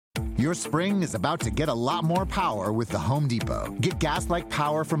Your spring is about to get a lot more power with the Home Depot. Get gas-like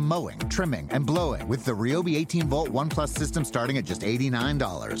power from mowing, trimming, and blowing with the Ryobi 18-volt ONE+ system starting at just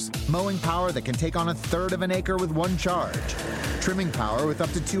 $89. Mowing power that can take on a third of an acre with one charge. Trimming power with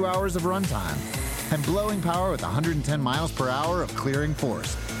up to 2 hours of runtime. And blowing power with 110 miles per hour of clearing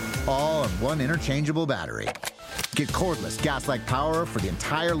force. All on one interchangeable battery. Get cordless gas-like power for the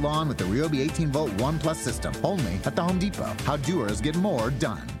entire lawn with the Ryobi 18-volt ONE+ system. Only at the Home Depot. How doers get more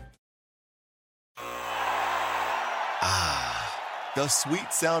done. The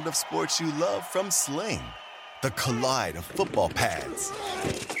sweet sound of sports you love from Sling. The collide of football pads.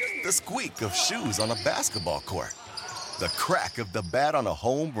 The squeak of shoes on a basketball court. The crack of the bat on a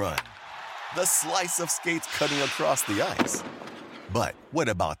home run. The slice of skates cutting across the ice. But what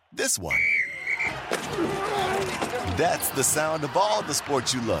about this one? That's the sound of all the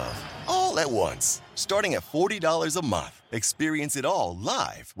sports you love, all at once. Starting at $40 a month. Experience it all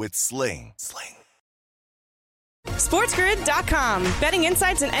live with Sling. SportsGrid.com. Betting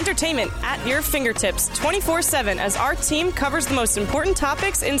insights and entertainment at your fingertips 24/7 as our team covers the most important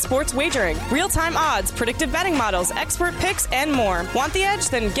topics in sports wagering. Real-time odds, predictive betting models, expert picks, and more. Want the edge?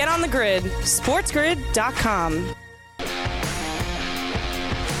 Then get on the grid. SportsGrid.com.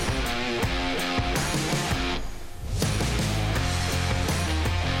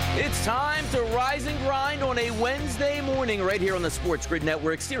 It's time to rise and grind on a Wednesday morning right here on the Sports Grid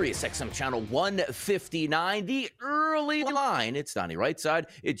Network, Sirius XM Channel 159, the early line. It's Donnie Rightside.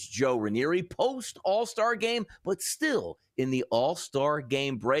 It's Joe Raineri, post-All-Star game, but still in the All-Star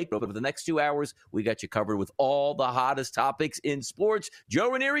game break. Over the next 2 hours, we got you covered with all the hottest topics in sports.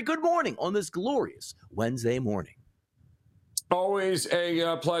 Joe Raineri, good morning on this glorious Wednesday morning. Always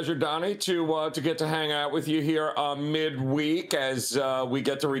a pleasure, Donnie, to get to hang out with you here midweek as we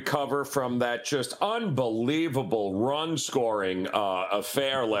get to recover from that just unbelievable run-scoring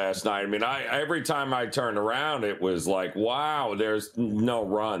affair last night. I mean, every time I turned around, it was like, wow, there's no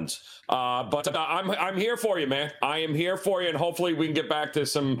runs. But I'm here for you, man. I am here for you, and hopefully we can get back to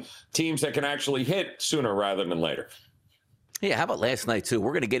some teams that can actually hit sooner rather than later. Yeah, how about last night, too?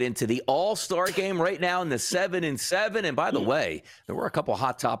 We're going to get into the All-Star game right now in the 7-7. And by the way, there were a couple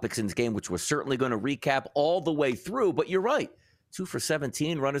hot topics in this game, which we're certainly going to recap all the way through. But you're right. 2 for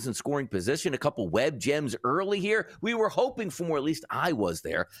 17, runners in scoring position, a couple web gems early here. We were hoping for more, at least I was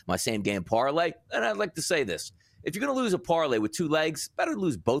there, my same-game parlay. And I'd like to say this. If you're going to lose a parlay with 2 legs, better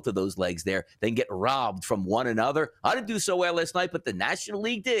lose both of those legs there than get robbed from one another. I didn't do so well last night, but the National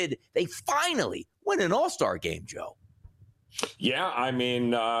League did. They finally win an All-Star game, Joe. Yeah, I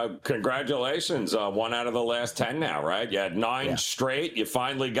mean, congratulations. 1 out of the last 10 now, right? You had 9 straight. You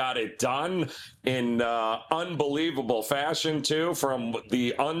finally got it done in unbelievable fashion, too, from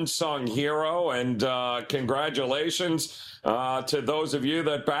the unsung hero. And congratulations to those of you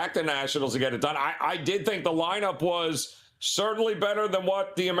that backed the Nationals to get it done. I did think the lineup was certainly better than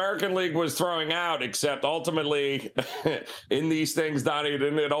what the American League was throwing out, except ultimately in these things, Donnie,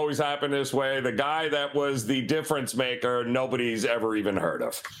 didn't it always happen this way? The guy that was the difference maker, nobody's ever even heard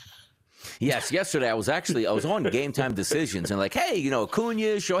of. Yes, yesterday I was on Game Time Decisions and like, hey,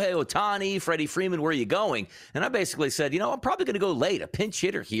 Acuna, Shohei Ohtani, Freddie Freeman, where are you going? And I basically said, I'm probably going to go late. A pinch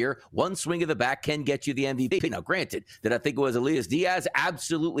hitter here, one swing of the bat can get you the MVP. Now, granted, did I think it was Elias Diaz?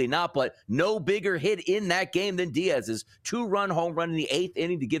 Absolutely not, but no bigger hit in that game than Diaz's 2-run home run in the 8th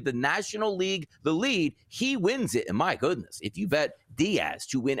inning to give the National League the lead. He wins it, and my goodness, if you bet Diaz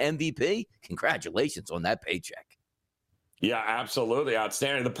to win MVP, congratulations on that paycheck. Yeah, absolutely.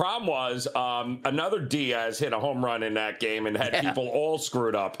 Outstanding. The problem was another Diaz hit a home run in that game and had people all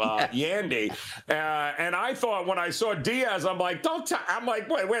screwed up. Yandy. And I thought when I saw Diaz, I'm like,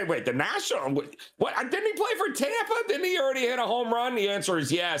 wait, the National? What? Didn't he play for Tampa? Didn't he already hit a home run? The answer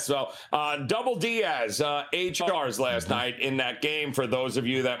is yes. So double Diaz, HRs last night in that game for those of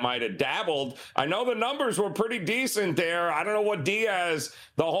you that might have dabbled. I know the numbers were pretty decent there. I don't know what Diaz,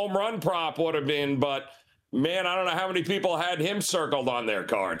 the home run prop would have been, but man, I don't know how many people had him circled on their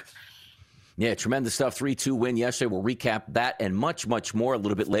card. Yeah, tremendous stuff. 3-2 win yesterday. We'll recap that and much, much more a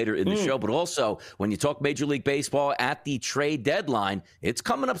little bit later in the show. But also, when you talk Major League Baseball at the trade deadline, it's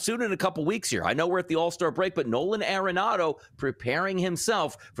coming up soon in a couple weeks here. I know we're at the All-Star break, but Nolan Arenado preparing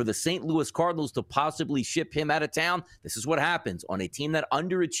himself for the St. Louis Cardinals to possibly ship him out of town. This is what happens on a team that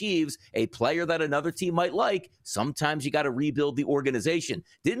underachieves, a player that another team might like. Sometimes you got to rebuild the organization.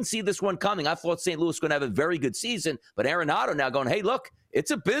 Didn't see this one coming. I thought St. Louis was going to have a very good season, but Arenado now going, hey, look,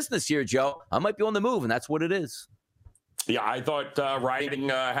 it's a business here, Joe. I might be on the move, and that's what it is. Yeah, I thought writing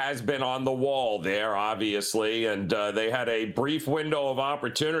has been on the wall there, obviously, and they had a brief window of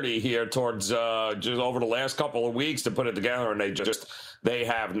opportunity here towards just over the last couple of weeks to put it together, and they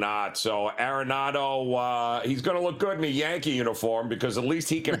have not. So Arenado, he's going to look good in a Yankee uniform because at least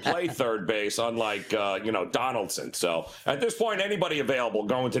he can play third base, unlike Donaldson. So at this point, anybody available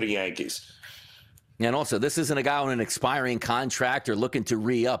going to the Yankees. And also, this isn't a guy on an expiring contract or looking to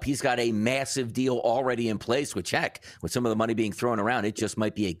re-up. He's got a massive deal already in place, which, heck, with some of the money being thrown around, it just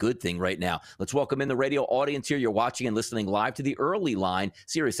might be a good thing right now. Let's welcome in the radio audience here. You're watching and listening live to the early line,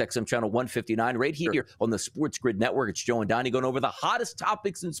 Sirius XM Channel 159, right here on the Sports Grid Network. It's Joe and Donnie going over the hottest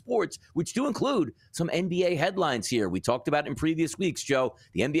topics in sports, which do include some NBA headlines here. We talked about in previous weeks, Joe.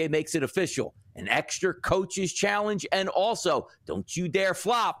 The NBA makes it official. An extra coaches challenge, and also, don't you dare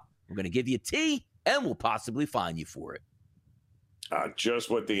flop. We're going to give you tea, and we'll possibly fine you for it. Just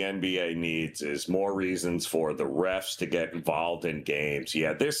what the NBA needs is more reasons for the refs to get involved in games.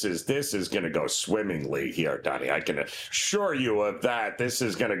 Yeah, this is going to go swimmingly here, Donnie. I can assure you of that. This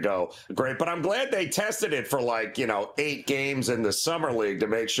is going to go great. But I'm glad they tested it for 8 games in the summer league to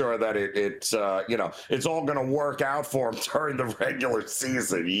make sure that it's all going to work out for them during the regular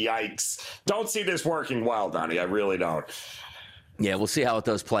season. Yikes! Don't see this working well, Donnie. I really don't. Yeah, we'll see how it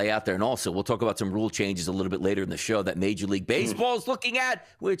does play out there. And also, we'll talk about some rule changes a little bit later in the show that Major League Baseball is looking at,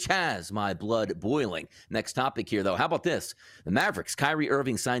 which has my blood boiling. Next topic here, though. How about this? The Mavericks, Kyrie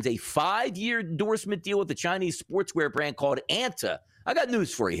Irving signs a 5-year endorsement deal with the Chinese sportswear brand called Anta. I got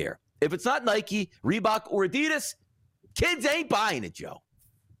news for you here. If it's not Nike, Reebok, or Adidas, kids ain't buying it, Joe.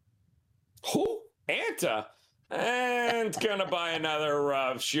 Who? Anta? And gonna buy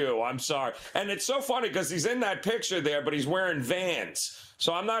another shoe. I'm sorry. And it's so funny because he's in that picture there, but he's wearing Vans.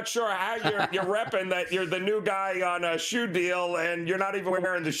 So I'm not sure how you're repping that you're the new guy on a shoe deal and you're not even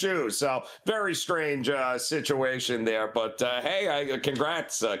wearing the shoes. So very strange situation there. But hey,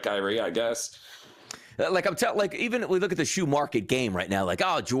 congrats, Kyrie, I guess. Even if we look at the shoe market game right now,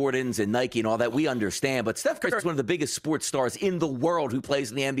 Jordans and Nike and all that, we understand. But Steph Curry is one of the biggest sports stars in the world who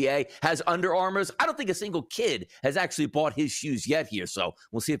plays in the NBA, has Under Armours. I don't think a single kid has actually bought his shoes yet here. So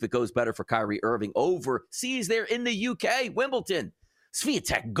we'll see if it goes better for Kyrie Irving overseas there in the UK. Wimbledon.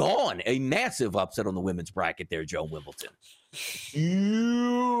 Swiatek gone. A massive upset on the women's bracket there, Joe, Wimbledon. Huge.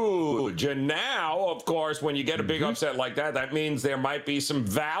 And now, of course, when you get a big upset like that, that means there might be some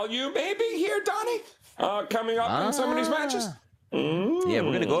value maybe here, Donnie? Coming up in some of these matches? Yeah,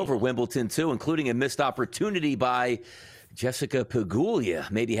 we're going to go over Wimbledon, too, including a missed opportunity by Jessica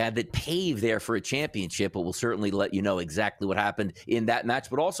Pegula. Maybe had that paved there for a championship, but we'll certainly let you know exactly what happened in that match.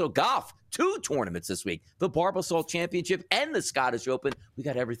 But also golf, 2 tournaments this week, the Barbasol Championship and the Scottish Open. We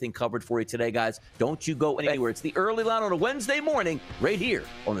got everything covered for you today, guys. Don't you go anywhere. It's the early line on a Wednesday morning right here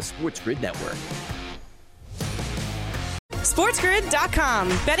on the Sports Grid Network. SportsGrid.com.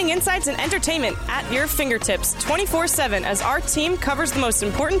 Betting insights and entertainment at your fingertips 24/7 as our team covers the most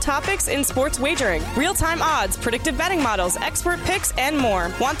important topics in sports wagering. Real-time odds, predictive betting models, expert picks, and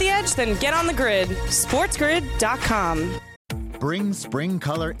more. Want the edge? Then get on the grid. SportsGrid.com. Bring spring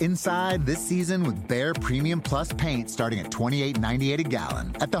color inside this season with Behr Premium Plus paint starting at $28.98 a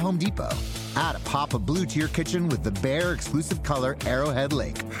gallon at the Home Depot. Add a pop of blue to your kitchen with the Behr exclusive color Arrowhead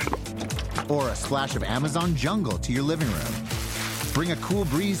Lake. Or a splash of Amazon Jungle to your living room. Bring a cool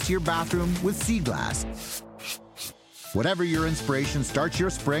breeze to your bathroom with Sea Glass. Whatever your inspiration, start your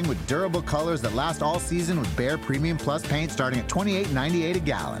spring with durable colors that last all season with Behr Premium Plus paint starting at $28.98 a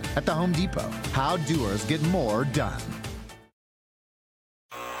gallon at the Home Depot. How doers get more done.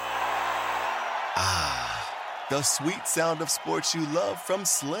 The sweet sound of sports you love from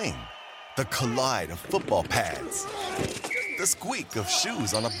Sling. The collide of football pads. The squeak of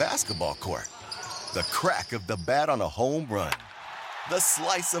shoes on a basketball court. The crack of the bat on a home run. The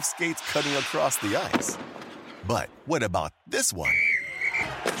slice of skates cutting across the ice. But what about this one?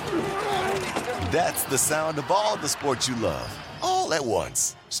 That's the sound of all the sports you love, all at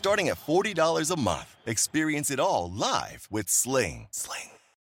once. Starting at $40 a month. Experience it all live with Sling.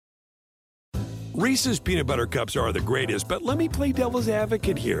 Reese's Peanut Butter Cups are the greatest, but let me play devil's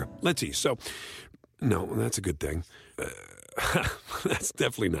advocate here. Let's see. So, no, that's a good thing. That's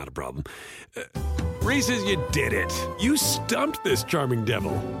definitely not a problem. Reese's, you did it. You stumped this charming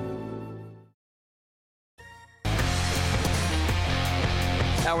devil.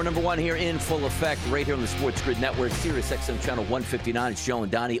 Hour number 1 here in full effect, right here on the Sports Grid Network, Sirius XM Channel 159. It's Joe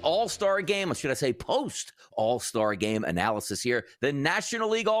and Donnie. All-Star Game, or should I say post-All-Star Game analysis here. The National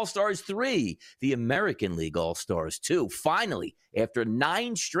League All-Stars 3, the American League All-Stars 2. Finally, after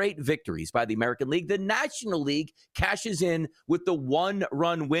 9 straight victories by the American League, the National League cashes in with the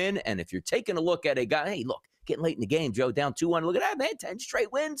 1-run win. And if you're taking a look at a guy, hey, look, getting late in the game, Joe, down 2-1. Look at that, man, 10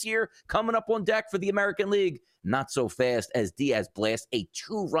 straight wins here coming up on deck for the American League. Not so fast as Diaz blasts a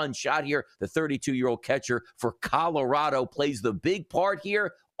 2-run shot here. The 32-year-old catcher for Colorado plays the big part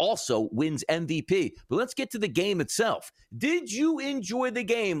here, also wins MVP. But let's get to the game itself. Did you enjoy the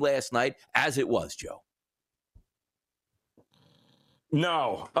game last night as it was, Joe?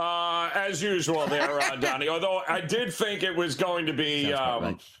 No, as usual there, Donnie. Although I did think it was going to be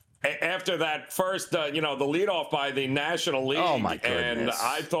after that first, the leadoff by the National League. Oh, my goodness. And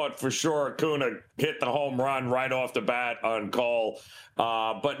I thought for sure Acuna hit the home run right off the bat on Cole.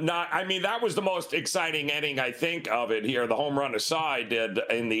 But not, I mean, that was the most exciting inning, I think, of it here. The home run aside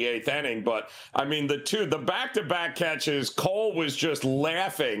in the 8th inning. But, I mean, the back-to-back catches, Cole was just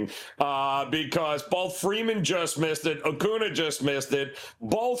laughing because both Freeman just missed it, Acuna just missed it,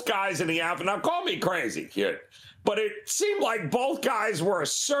 both guys in the outfield. Now, call me crazy here, but it seemed like both guys were a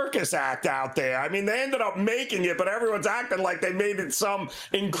circus act out there. I mean, they ended up making it, but everyone's acting like they made it some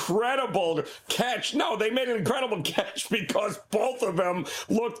incredible catch. No, they made an incredible catch because both of them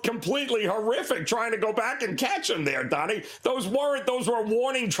looked completely horrific trying to go back and catch him there, Donnie. Those were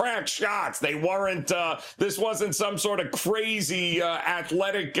warning track shots. They weren't, this wasn't some sort of crazy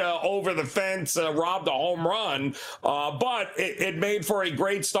athletic over the fence, robbed a home run. But it made for a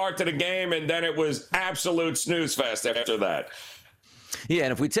great start to the game, and then it was absolute snooze fest after that. Yeah,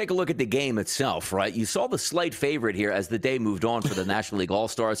 and if we take a look at the game itself, right, you saw the slight favorite here as the day moved on for the National League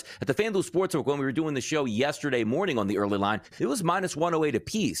All-Stars. At the FanDuel Sportsbook, when we were doing the show yesterday morning on the early line, it was minus 108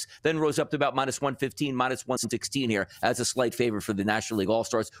 apiece, then rose up to about minus 115, minus 116 here as a slight favorite for the National League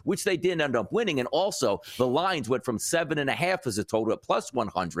All-Stars, which they did end up winning. And also, the lines went from 7.5 as a total at plus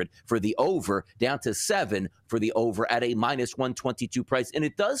 100 for the over down to 7 for the over at a minus 122 price. And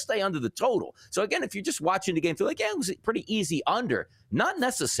it does stay under the total. So, again, if you're just watching the game, feel like, yeah, it was pretty easy under. Not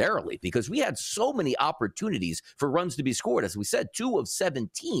necessarily, because we had so many opportunities for runs to be scored. As we said, 2 of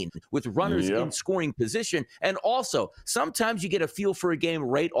 17 with runners in scoring position. And also, sometimes you get a feel for a game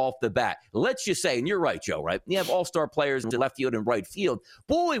right off the bat. Let's just say, and you're right, Joe, right? You have all-star players in left field and right field.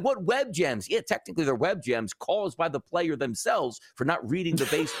 Boy, what web gems. Yeah, technically they're web gems caused by the player themselves for not reading the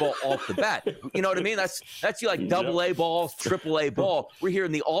baseball off the bat. You know what I mean? That's you like double-A balls, triple-A ball. We're here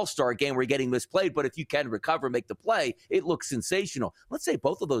in the all-star game. We're getting misplayed, but if you can recover, make the play, it looks sensational. Let's say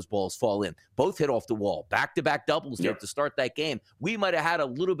both of those balls fall in. Both hit off the wall. Back-to-back doubles here to start that game. We might have had a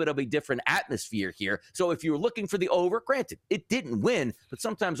little bit of a different atmosphere here. So if you were looking for the over, granted, it didn't win, but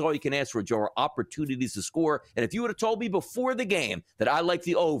sometimes all you can ask for, Joe, are opportunities to score. And if you would have told me before the game that I like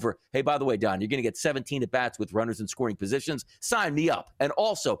the over, hey, by the way, Don, you're going to get 17 at-bats with runners in scoring positions, sign me up. And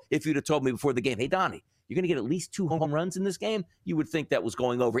also, if you'd have told me before the game, hey, Donnie, you're going to get at least 2 home runs in this game, you would think that was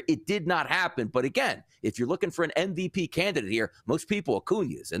going over. It did not happen. But again, if you're looking for an MVP candidate here, most people,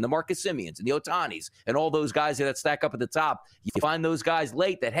 Acuna's and the Marcus Semiems and the Otanis and all those guys that stack up at the top, you find those guys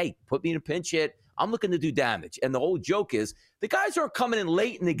late that, hey, put me in a pinch hit. I'm looking to do damage. And the whole joke is the guys aren't coming in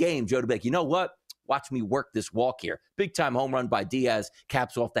late in the game, Joe, to be like, you know what? Watch me work this walk here. Big-time home run by Diaz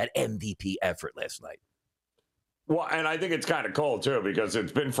caps off that MVP effort last night. Well, and I think it's kind of cool, too, because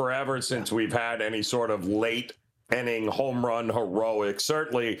it's been forever since we've had any sort of late inning home run heroic,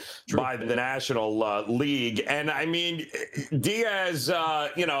 certainly by the National League. And I mean, Diaz,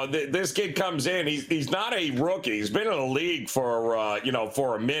 this kid comes in. He's not a rookie. He's been in the league for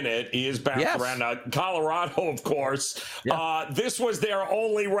for a minute. He is bounced around. Colorado, of course. This was their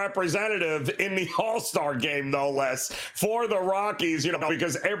only representative in the All-Star game, no less, for the Rockies.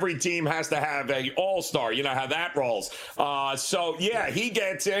 Because every team has to have a All-Star. You know how that rolls. So yeah, he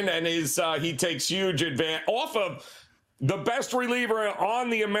gets in and he takes huge advantage off of the best reliever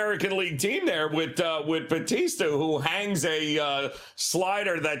on the American League team there with Batista, who hangs a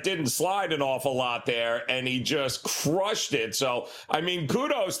slider that didn't slide an awful lot there, and he just crushed it. So, I mean,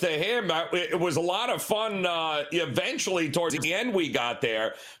 kudos to him. It was a lot of fun eventually towards the end we got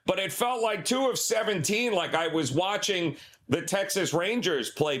there, but it felt like 2 of 17, like I was watching the Texas Rangers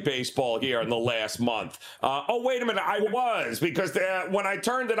play baseball here in the last month. Oh, wait a minute. I was, because when I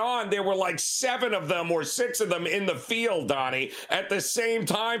turned it on, there were like 7 of them or 6 of them in the field, Donnie, at the same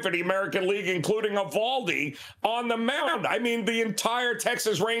time for the American League, including Eovaldi on the mound. I mean, the entire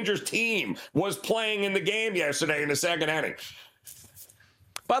Texas Rangers team was playing in the game yesterday in the 2nd inning.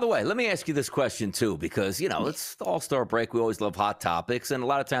 By the way, let me ask you this question, too, because, it's the All-Star break. We always love hot topics. And a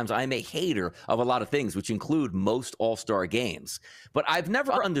lot of times I'm a hater of a lot of things, which include most All-Star games. But I've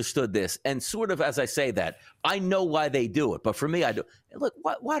never understood this. And sort of as I say that, I know why they do it. But for me, I do. Look,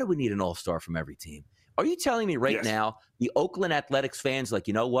 why do we need an All-Star from every team? Are you telling me right now the Oakland Athletics fans, like,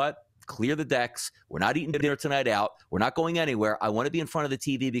 you know what? clear the decks. We're not eating dinner tonight out. We're not going anywhere. I want to be in front of the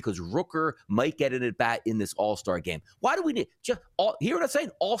TV because Rooker might get an at-bat in this All-Star game. Why do we need hear what I'm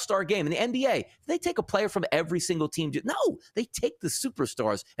saying? All-Star game in the NBA. They take a player from every single team. No, they take the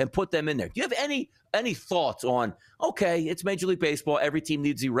superstars and put them in there. Do you have any thoughts on, okay, it's Major League Baseball, every team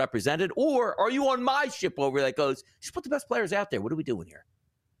needs to be represented, or are you on my ship over that goes, just put the best players out there? What are we doing here?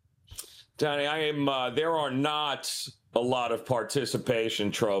 Donnie, there are not a lot of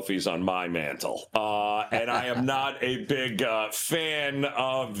participation trophies on my mantle. And I am not a big fan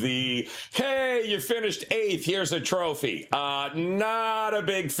of the, hey, you finished 8th, here's a trophy. Not a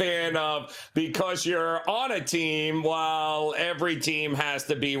big fan of, because you're on a team, while every team has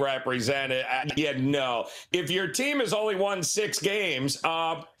to be represented. No. If your team has only won 6 games,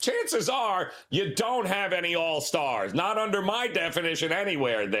 chances are you don't have any all-stars. Not under my definition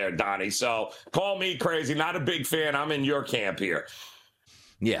anywhere there, Donnie. So call me crazy. Not a big fan. I'm in your camp here.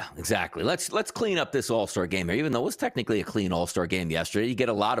 Yeah, exactly. Let's clean up this All-Star game here. Even though it was technically a clean All-Star game yesterday, you get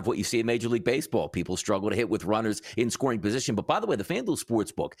a lot of what you see in Major League Baseball. People struggle to hit with runners in scoring position. But by the way, the FanDuel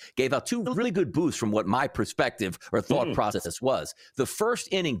Sportsbook gave out 2 really good boosts from what my perspective or thought process was. The first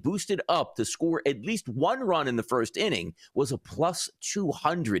inning boosted up to score at least 1 run in the first inning was a plus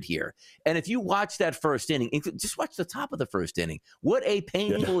 200 here. And if you watch that first inning, just watch the top of the first inning. What a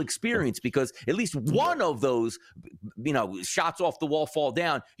painful experience, because at least one of those, shots off the wall fall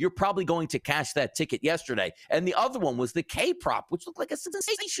down. You're probably going to cash that ticket yesterday. And the other one was the K prop, which looked like a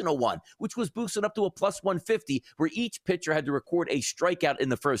sensational one, which was boosted up to a plus 150, where each pitcher had to record a strikeout in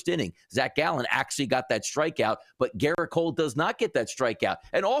the first inning. Zach Gallen actually got that strikeout, but Garrett Cole does not get that strikeout.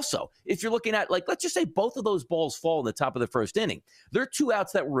 And also, if you're looking at, let's just say both of those balls fall in the top of the first inning, there are 2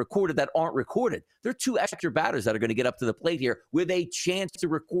 outs that were recorded that aren't recorded. There are 2 extra batters that are going to get up to the plate here with a chance to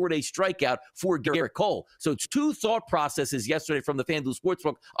record a strikeout for Garrett Cole. So 2 thought processes yesterday from the FanDuel Sportsbook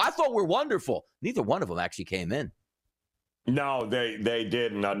I thought were wonderful. Neither one of them actually came in. No, they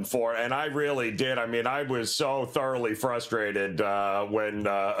didn't, and I really did. I mean, I was so thoroughly frustrated when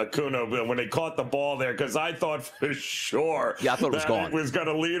Acuna, when he caught the ball there, because I thought for sure I thought it was going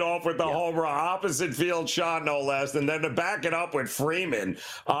to lead off with the home run, opposite field shot, no less, and then to back it up with Freeman,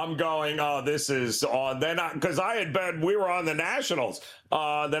 I'm going, oh, this is on. Then because I had been, we were on the Nationals.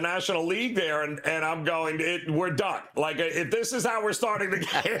 The National League there, and I'm going, we're done. Like, if this is how we're starting the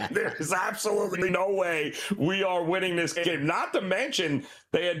game, there's absolutely no way we are winning this game. Not to mention,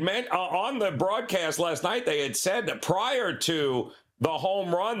 they had on the broadcast last night, they had said that prior to the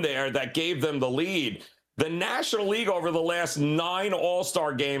home run there that gave them the lead, the National League over the last 9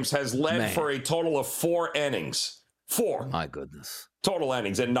 All-Star games has led for a total of 4 innings. 4. My goodness. Total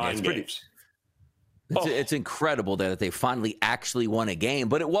innings in 9 games. It's incredible that they finally actually won a game,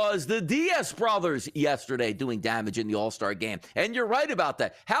 but it was the Diaz brothers yesterday doing damage in the All-Star game. And you're right about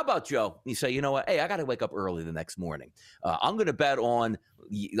that. How about, Joe? You say, you know what? Hey, I got to wake up early the next morning. I'm going to bet on,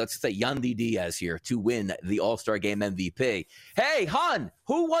 let's say, Yandy Diaz here to win the All-Star game MVP. Hey, hon,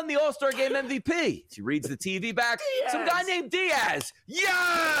 who won the All-Star game MVP? She reads the TV back. Diaz. Some guy named Diaz.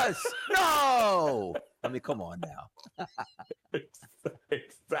 Yes! No! I mean, come on now.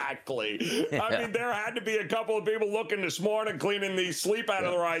 Exactly. I mean, there had to be a couple of people looking this morning, cleaning the sleep out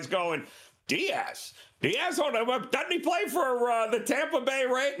of their eyes, going, Diaz, doesn't he play for the Tampa Bay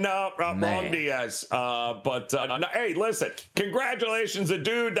Rays? No, wrong Diaz. No, hey, listen, congratulations, the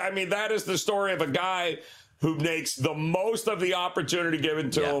dude. I mean, that is the story of a guy who makes the most of the opportunity given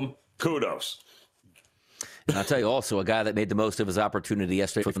to him. Kudos. And I'll tell you also, a guy that made the most of his opportunity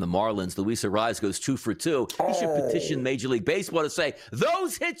yesterday from the Marlins, Luis Arraez, goes 2 for 2. He should petition Major League Baseball to say,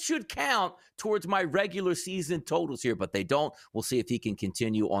 those hits should count towards my regular season totals here, but they don't. We'll see if he can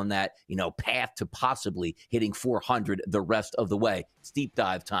continue on that, path to possibly hitting 400 the rest of the way. It's deep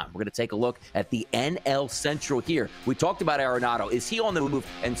dive time. We're going to take a look at the NL Central here. We talked about Arenado. Is he on the move?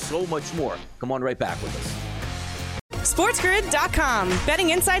 And so much more. Come on right back with us. SportsGrid.com. Betting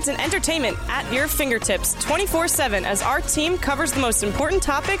insights and entertainment at your fingertips 24/7 as our team covers the most important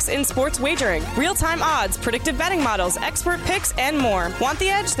topics in sports wagering. Real-time odds, predictive betting models, expert picks, and more. Want the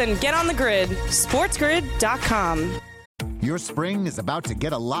edge? Then get on the grid. SportsGrid.com. Your spring is about to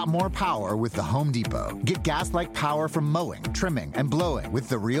get a lot more power with the Home Depot. Get gas-like power from mowing, trimming, and blowing with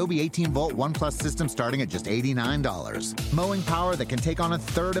the Ryobi 18-volt ONE+ system starting at just $89. Mowing power that can take on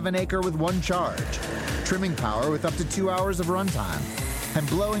 1/3 of an acre with 1 charge. Trimming power with up to 2 hours of runtime. And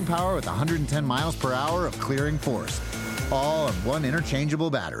blowing power with 110 miles per hour of clearing force. All on one interchangeable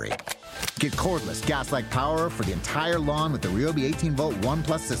battery. Get cordless gas-like power for the entire lawn with the Ryobi 18-volt ONE+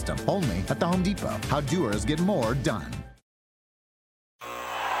 system. Only at the Home Depot. How doers get more done.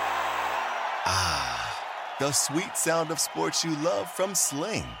 The sweet sound of sports you love from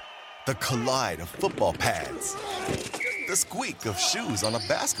Sling. the collide of football pads, the squeak of shoes on a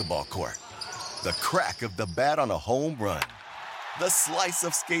basketball court, the crack of the bat on a home run, the slice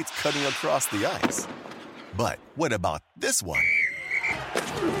of skates cutting across the ice. But what about this one?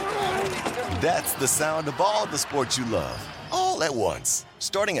 That's the sound of all the sports you love, all at once.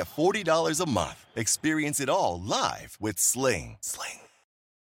 Starting at $40 a month. Experience it all live with Sling.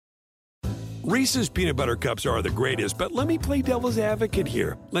 Reese's peanut butter cups are the greatest, but let me play devil's advocate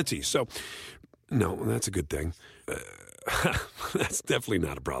here. Let's see. So, no, that's a good thing. That's definitely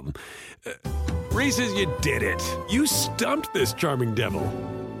not a problem. Reese's, you did it. You stumped this charming devil.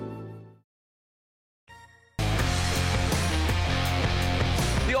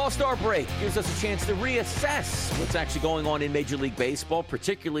 The All-Star break gives us a chance to reassess what's actually going on in Major League Baseball,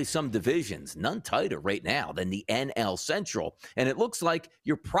 particularly some divisions. None tighter right now than the NL Central. And it looks like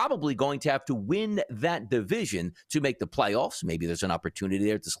you're probably going to have to win that division to make the playoffs. Maybe there's an opportunity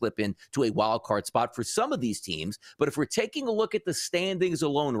there to slip into a wild card spot for some of these teams. But if we're taking a look at the standings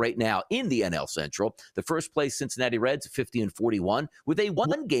alone right now in the NL Central, the first place Cincinnati Reds 50-41 with a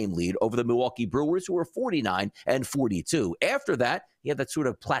one-game lead over the Milwaukee Brewers, who are 49-42. After that, you have that sort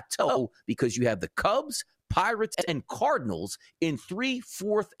of plateau because you have the Cubs, Pirates, and Cardinals in 3,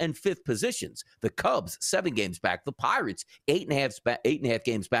 4th, and 5th positions. The Cubs, 7 games back. The Pirates, 8.5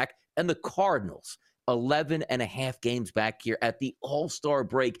 games back. And the Cardinals, 11.5 games back here at the All-Star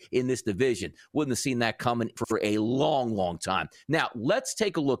break in this division. Wouldn't have seen that coming for a long, long time. Now, let's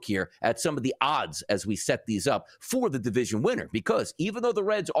take a look here at some of the odds as we set these up for the division winner, because even though the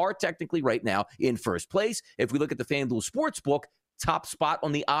Reds are technically right now in first place, if we look at the FanDuel Sportsbook, top spot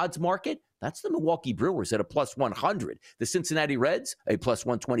on the odds market, that's the Milwaukee Brewers at a plus 100. The Cincinnati Reds, a plus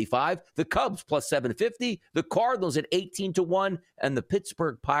 125. The Cubs, plus 750. The Cardinals at 18-1. And the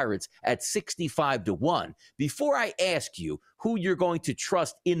Pittsburgh Pirates at 65-1. Before I ask you who you're going to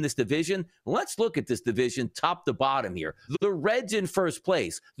trust in this division, let's look at this division top to bottom here. The Reds in first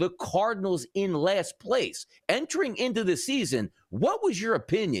place. The Cardinals in last place. Entering into the season, what was your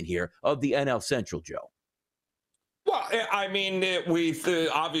opinion here of the NL Central, Joe? Well, I mean,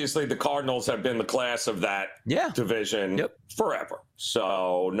 obviously the Cardinals have been the class of that division forever.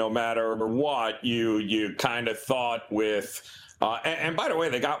 So no matter what, you kind of thought with, and by the way,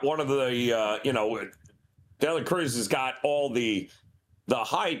 they got one of the, Dela Cruz has got all the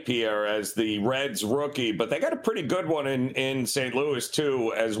hype here as the Reds rookie, but they got a pretty good one in St. Louis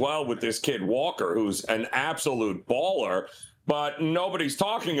too, as well, with this kid Walker, who's an absolute baller. But nobody's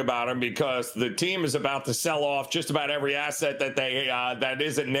talking about him because the team is about to sell off just about every asset that that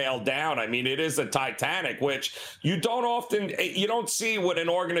isn't nailed down. I mean, it is a Titanic, which you don't see with an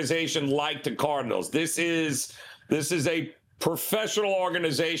organization like the Cardinals. This is a professional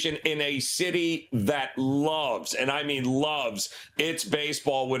organization in a city that loves, and I mean loves, its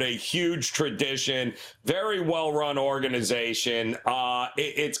baseball, with a huge tradition, very well-run organization.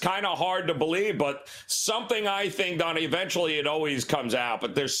 It's kind of hard to believe, but something, I think, Donnie, eventually it always comes out,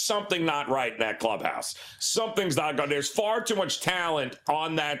 but there's something not right in that clubhouse. Something's not good. There's far too much talent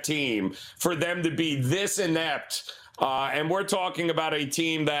on that team for them to be this inept. And we're talking about a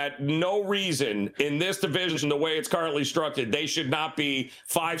team that no reason in this division, the way it's currently structured, they should not be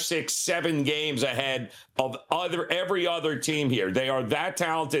 5, 6, 7 games ahead of every other team here. They are that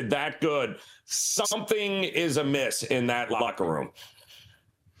talented, that good. Something is amiss in that locker room.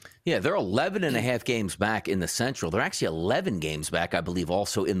 Yeah, they're 11.5 games back in the Central. They're actually 11 games back, I believe,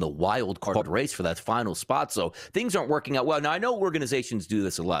 also in the wild card race for that final spot. So things aren't working out well. Now, I know organizations do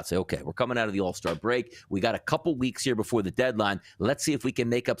this a lot. Say, okay, we're coming out of the All-Star break. We got a couple weeks here before the deadline. Let's see if we can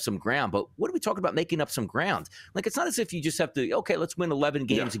make up some ground. But what are we talking about making up some ground? Like, it's not as if you just have to, okay, let's win 11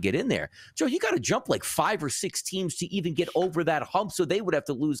 games and get in there. Joe, you got to jump like 5 or 6 teams to even get over that hump, so they would have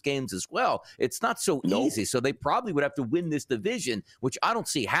to lose games as well. It's not so easy. So they probably would have to win this division, which I don't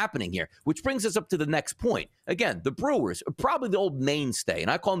see happening here. Which brings us up to the next point. Again, the Brewers are probably the old mainstay, and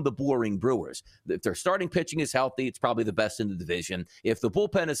I call them the boring Brewers. If their starting pitching is healthy, it's probably the best in the division. If the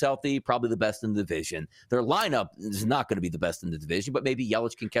bullpen is healthy, probably the best in the division. Their lineup is not going to be the best in the division, but maybe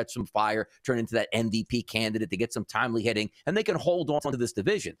Yelich can catch some fire, turn into that MVP candidate to get some timely hitting, and they can hold on to this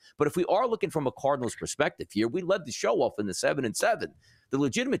division. But if we are looking from a Cardinals perspective here, we led the show off in the 7-7. The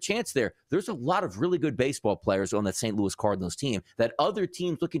legitimate chance there's a lot of really good baseball players on that St. Louis Cardinals team that other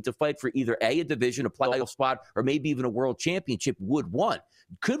teams looking to fight for either a division, a playoff spot, or maybe even a world championship would want.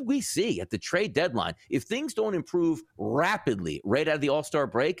 Could we see at the trade deadline, if things don't improve rapidly right out of the All-Star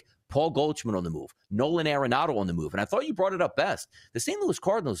break, Paul Goldschmidt on the move, Nolan Arenado on the move? And I thought you brought it up best. The St. Louis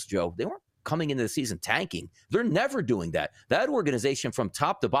Cardinals, Joe, they weren't coming into the season tanking. They're never doing that. That organization from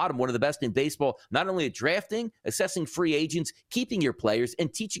top to bottom, one of the best in baseball, not only at drafting, assessing free agents, keeping your players,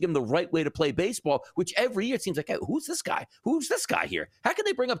 and teaching them the right way to play baseball, which every year it seems like, hey, who's this guy? Who's this guy here? How can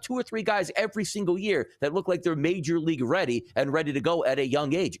they bring up 2 or 3 guys every single year that look like they're major league ready and ready to go at a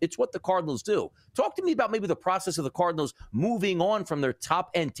young age? It's what the Cardinals do. Talk to me about maybe the process of the Cardinals moving on from their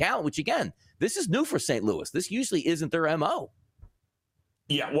top-end talent, which, again, this is new for St. Louis. This usually isn't their MO.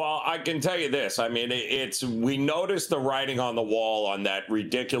 Yeah, well, I can tell you this. I mean, we noticed the writing on the wall on that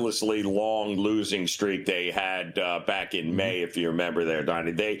ridiculously long losing streak they had back in May, if you remember there,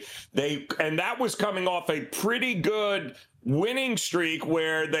 Donnie. And that was coming off a pretty good winning streak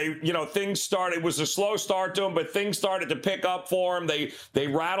where things started. It was a slow start to them, but things started to pick up for them. They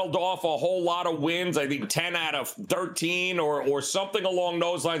rattled off a whole lot of wins. I think 10 out of 13 or something along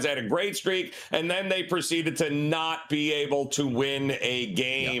those lines. They had a great streak, and then they proceeded to not be able to win a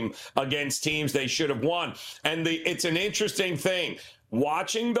game against teams they should have won. And it's an interesting thing.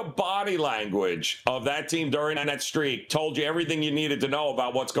 Watching the body language of that team during that streak told you everything you needed to know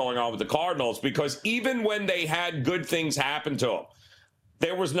about what's going on with the Cardinals, because even when they had good things happen to them,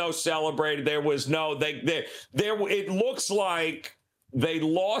 there was no celebrating. There was no, it looks like they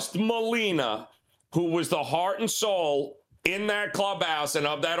lost Molina, who was the heart and soul in that clubhouse and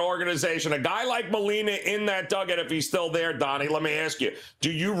of that organization. A guy like Molina in that dugout, if he's still there, Donnie, let me ask you,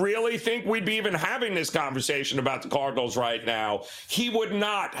 do you really think we'd be even having this conversation about the Cardinals right now? He would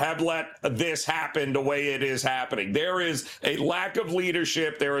not have let this happen the way it is happening. There is a lack of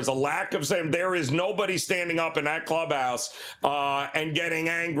leadership. There is a lack of, there is nobody standing up in that clubhouse and getting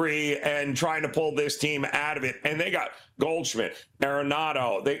angry and trying to pull this team out of it. And they got Goldschmidt,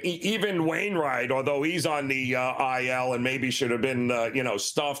 Arenado, even Wainwright, although he's on the IL and maybe should have been,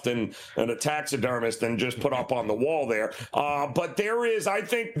 stuffed in a taxidermist and just put up on the wall there. But there is, I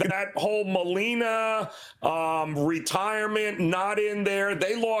think, that whole Molina retirement not in there.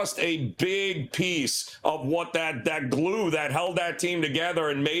 They lost a big piece of what that glue that held that team together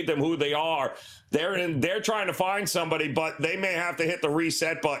and made them who they are. They're trying to find somebody, but they may have to hit the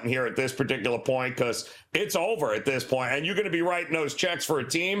reset button here at this particular point, because it's over at this point. And you're going to be writing those checks for a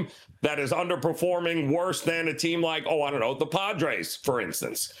team that is underperforming worse than a team like, the Padres, for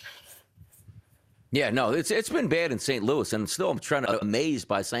instance. Yeah, no, it's been bad in St. Louis, and still I'm trying to amazed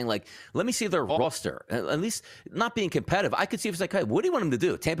by saying, like, let me see their roster. At least not being competitive. I could see if it's like, hey, what do you want them to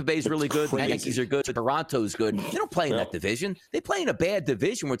do? Tampa Bay's really good. The Yankees are good. Toronto's good. They don't play in that division. They play in a bad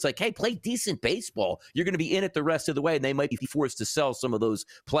division where it's like, hey, play decent baseball. You're going to be in it the rest of the way, and they might be forced to sell some of those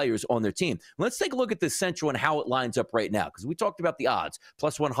players on their team. Let's take a look at the Central and how it lines up right now, because we talked about the odds.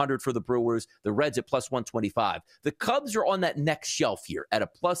 Plus 100 for the Brewers, the Reds at plus 125. The Cubs are on that next shelf here at a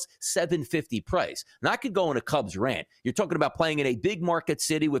plus 750 price. Now, I could go on a Cubs rant. You're talking about playing in a big market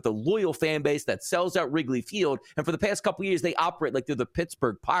city with a loyal fan base that sells out Wrigley Field, and for the past couple of years, they operate like they're the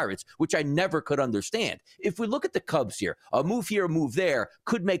Pittsburgh Pirates, which I never could understand. If we look at the Cubs here, a move here, a move there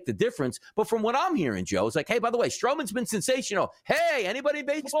could make the difference, but from what I'm hearing, Joe, it's like, hey, by the way, Stroman's been sensational. Hey, anybody in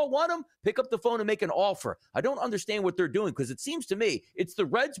baseball want him? Pick up the phone and make an offer. I don't understand what they're doing, because it seems to me it's the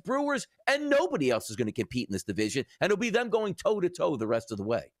Reds, Brewers, and nobody else is going to compete in this division, and it'll be them going toe-to-toe the rest of the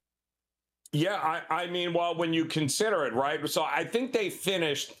way. Yeah, I mean, well, when you consider it, right? So I think the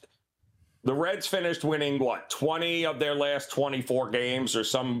Reds finished winning, 20 of their last 24 games or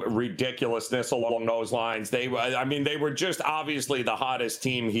some ridiculousness along those lines. They were just obviously the hottest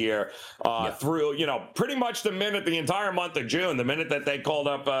team here through, pretty much the entire month of June, the minute that they called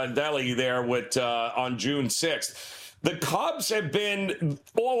up Delhi there on June 6th. The Cubs have been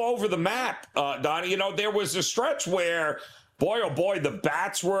all over the map, Donnie. There was a stretch where, boy, oh boy, the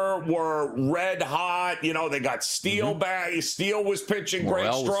bats were red hot. They got Steele back. Steele was pitching great.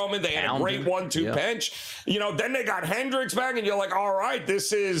 Stroman, they had a great 1-2 pinch. Then they got Hendricks back, and you're like, all right,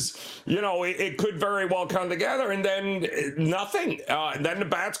 this is, it could very well come together. And then nothing. And then the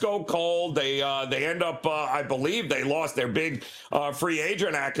bats go cold. They end up, I believe, they lost their big free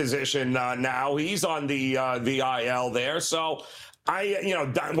agent acquisition. Now he's on the IL there. So.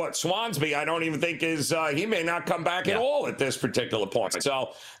 Swansby, I don't even think he may not come back at all at this particular point.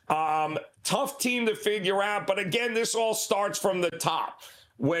 So, tough team to figure out. But again, this all starts from the top.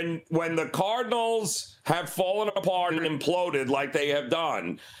 When the Cardinals have fallen apart and imploded like they have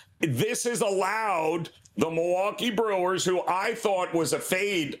done, this has allowed the Milwaukee Brewers, who I thought was a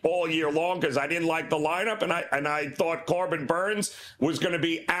fade all year long because I didn't like the lineup, and I thought Corbin Burns was going to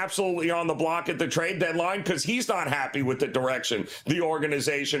be absolutely on the block at the trade deadline because he's not happy with the direction the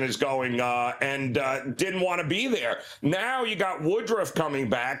organization is going and didn't want to be there. Now you got Woodruff coming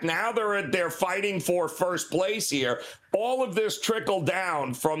back. Now they're fighting for first place here. all of this trickled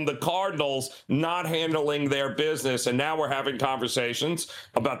down from the Cardinals not handling their business, and now we're having conversations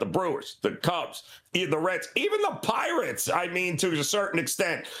about the Brewers, the Cubs, the Reds, even the Pirates. I mean, to a certain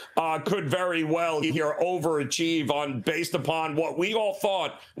extent, could very well here overachieve based upon what we all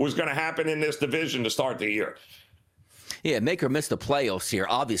thought was going to happen in this division to start the year. Yeah, make or miss the playoffs here.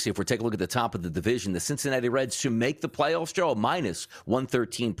 Obviously, if we're taking a look at the top of the division, the Cincinnati Reds to make the playoffs, Joe, a minus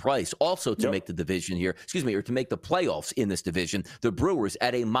 113 price. Also to make the division here, or to make the playoffs in this division, the Brewers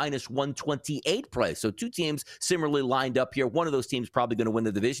at a minus 128 price. So two teams similarly lined up here. One of those teams probably going to win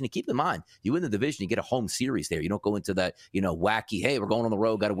the division. And keep in mind, you win the division, you get a home series there. You don't go into that, wacky, hey, we're going on the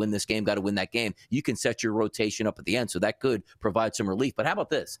road, got to win this game, got to win that game. You can set your rotation up at the end, so that could provide some relief. But how about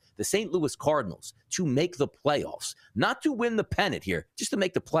this? The St. Louis Cardinals to make the playoffs, not to win the pennant here, just to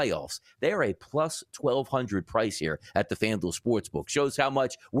make the playoffs. They're a plus 1,200 price here at the FanDuel Sportsbook. Shows how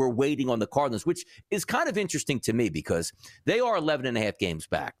much we're waiting on the Cardinals, which is kind of interesting to me because they are 11 and a half games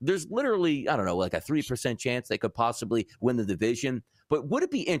back. There's literally, like a 3% chance they could possibly win the division. But would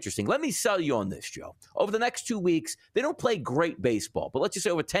it be interesting? Let me sell you on this, Joe. Over the next 2 weeks, they don't play great baseball, but let's just say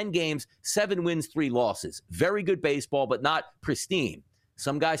over 10 games, 7 wins, 3 losses. Very good baseball, but not pristine.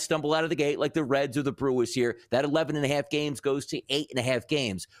 Some guys stumble out of the gate like the Reds or the Brewers here. That 11 and a half games goes to 8 and a half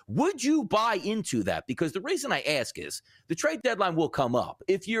games. Would you buy into that? Because the reason I ask is the trade deadline will come up.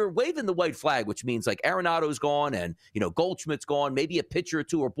 If you're waving the white flag, which means like Arenado's gone and, Goldschmidt's gone, maybe a pitcher or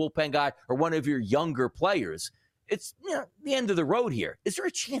two or bullpen guy or one of your younger players, it's the end of the road here. Is there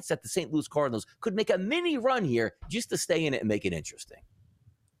a chance that the St. Louis Cardinals could make a mini run here just to stay in it and make it interesting?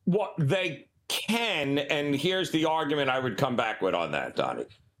 Well, they can, and here's the argument I would come back with on that, Donnie.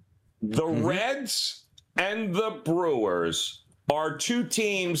 The Reds and the Brewers are two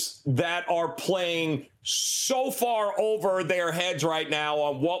teams that are playing so far over their heads right now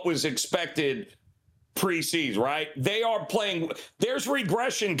on what was expected preseason, right? They are playing. There's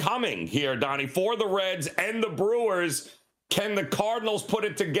regression coming here, Donnie, for the Reds and the Brewers. Can the Cardinals put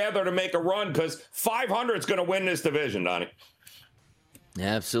it together to make a run? Because 500 is going to win this division, Donnie.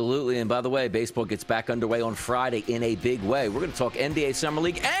 Absolutely. And by the way, baseball gets back underway on Friday in a big way. We're going to talk NBA Summer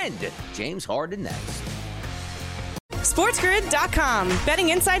League and James Harden next. SportsGrid.com.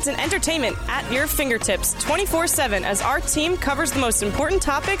 Betting insights and entertainment at your fingertips 24/7 as our team covers the most important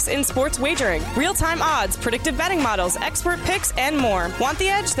topics in sports wagering. Real-time odds, predictive betting models, expert picks, and more. Want the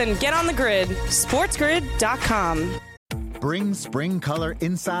edge? Then get on the grid. SportsGrid.com. Bring spring color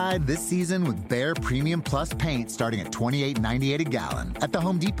inside this season with Behr Premium Plus paint starting at $28.98 a gallon at the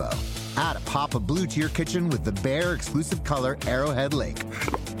Home Depot. Add a pop of blue to your kitchen with the Behr exclusive color Arrowhead Lake.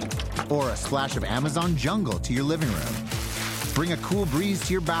 Or a splash of Amazon Jungle to your living room. Bring a cool breeze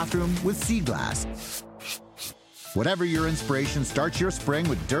to your bathroom with Sea Glass. Whatever your inspiration, start your spring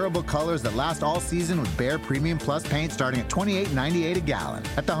with durable colors that last all season with Behr Premium Plus paint starting at $28.98 a gallon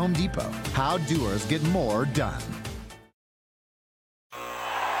at the Home Depot. How doers get more done.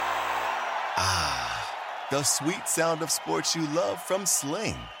 The sweet sound of sports you love from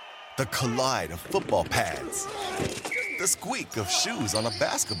Sling. The collide of football pads. The squeak of shoes on a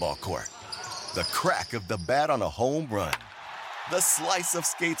basketball court. The crack of the bat on a home run. The slice of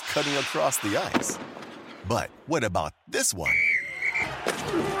skates cutting across the ice. But what about this one?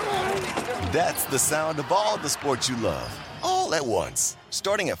 That's the sound of all the sports you love, all at once.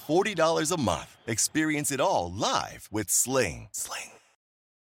 Starting at $40 a month. Experience it all live with Sling.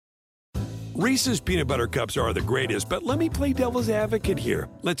 Reese's peanut butter cups are the greatest, but let me play devil's advocate here.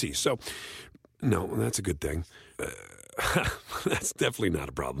 Let's see. So, no, that's a good thing. That's definitely not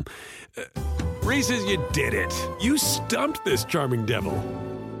a problem. Reese's, you did it. You stumped this charming devil.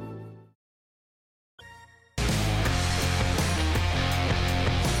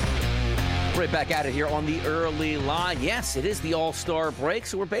 Right back at it here on the early line. Yes, it is the All-Star break,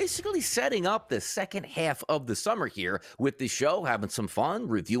 so we're basically setting up the second half of the summer here with the show, having some fun,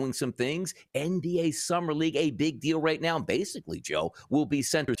 reviewing some things. NBA Summer League, a big deal right now. Basically, Joe, will be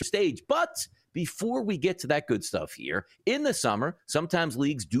center stage, but before we get to that good stuff here, in the summer, sometimes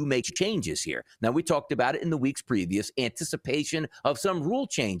leagues do make changes here. Now, we talked about it in the weeks previous, anticipation of some rule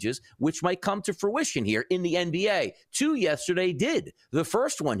changes, which might come to fruition here in the NBA. 2 yesterday did. The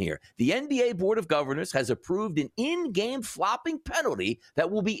first one here, the NBA Board of Governors has approved an in-game flopping penalty that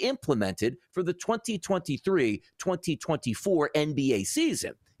will be implemented for the 2023-2024 NBA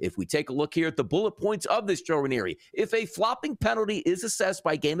season. If we take a look here at the bullet points of this, Joe Raineri, if a flopping penalty is assessed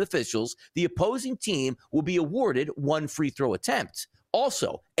by game officials, the opposing team will be awarded 1 free throw attempt.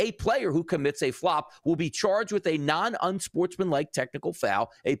 Also, a player who commits a flop will be charged with a non-unsportsmanlike technical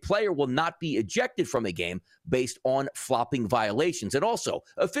foul. A player will not be ejected from a game based on flopping violations. And also,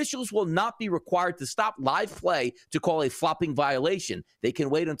 officials will not be required to stop live play to call a flopping violation. They can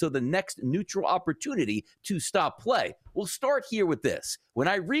wait until the next neutral opportunity to stop play. We'll start here with this. When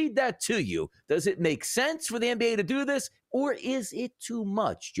I read that to you, does it make sense for the NBA to do this, or is it too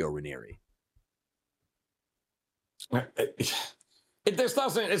much, Joe Raineri?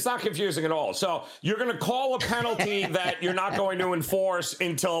 It's not confusing at all. So you're going to call a penalty that you're not going to enforce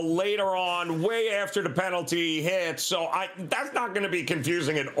until later on, way after the penalty hits. So that's not going to be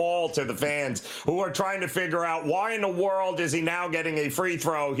confusing at all to the fans who are trying to figure out why in the world is he now getting a free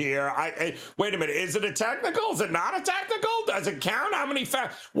throw here? Wait a minute. Is it a technical? Is it not a technical? Does it count? How many fouls?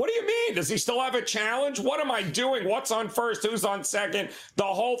 What do you mean? Does he still have a challenge? What am I doing? What's on first? Who's on second? The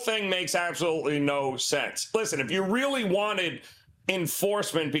whole thing makes absolutely no sense. Listen, if you really wanted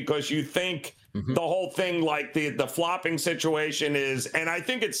enforcement because you think the whole thing, like the flopping situation is, and I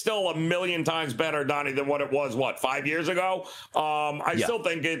think it's still a million times better, Donnie, than what it was, 5 years ago? I still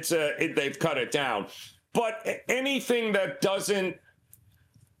think they've cut it down. But anything that doesn't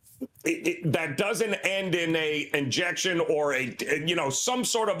end in a injection or some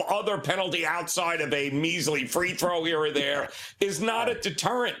sort of other penalty outside of a measly free throw here or there is not a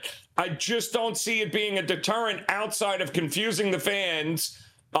deterrent. I just don't see it being a deterrent outside of confusing the fans.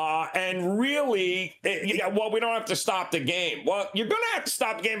 And really, we don't have to stop the game. Well, you're going to have to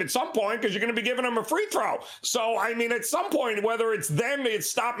stop the game at some point because you're going to be giving them a free throw. So, I mean, at some point, whether it's them, it's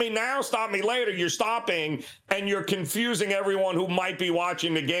stop me now, stop me later, you're stopping and you're confusing everyone who might be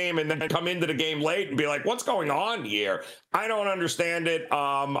watching the game and then come into the game late and be like, what's going on here? I don't understand it.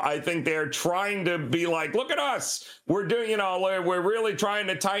 I think they're trying to be like, look at us. We're doing, we're really trying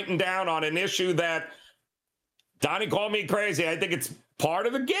to tighten down on an issue that Donnie called me crazy. I think it's part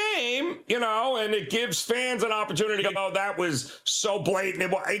of the game, and it gives fans an opportunity to go, that was so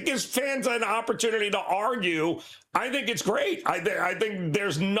blatant. It gives fans an opportunity to argue. I think it's great. I think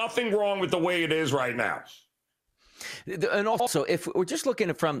there's nothing wrong with the way it is right now. And also, if we're just looking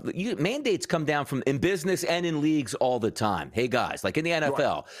at mandates come down from in business and in leagues all the time. Hey, guys, like in the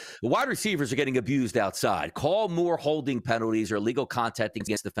NFL, wide receivers are getting abused outside. Call more holding penalties or illegal contact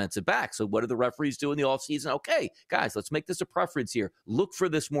against defensive backs. So what do the referees do in the offseason? Okay, guys, let's make this a preference here. Look for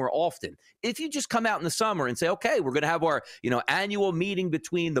this more often. If you just come out in the summer and say, okay, we're going to have our annual meeting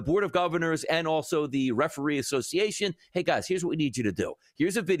between the Board of Governors and also the Referee Association. Hey, guys, here's what we need you to do.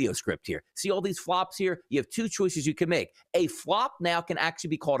 Here's a video script here. See all these flops here? You have two choices you can make. A flop now can actually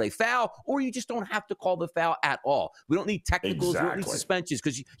be called a foul, or you just don't have to call the foul at all. We don't need technicals, we don't need suspensions,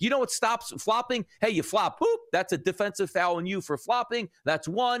 because you know what stops flopping? Hey, you flop, whoop, that's a defensive foul on you for flopping. That's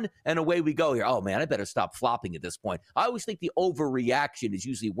one, and away we go here. Oh, man, I better stop flopping at this point. I always think the overreaction is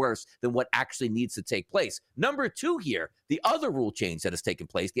usually worse than what actually needs to take place. Number two here, the other rule change that has taken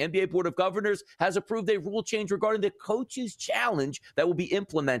place. The NBA Board of Governors has approved a rule change regarding the coach's challenge that will be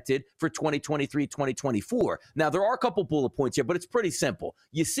implemented for 2023-2024. Now, there are a couple bullet points here, but it's pretty simple.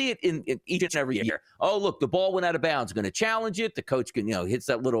 You see it in each and every year. Oh, look, the ball went out of bounds. Going to challenge it. The coach can, hits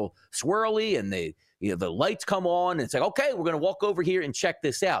that little swirly and the lights come on and it's like, okay, we're going to walk over here and check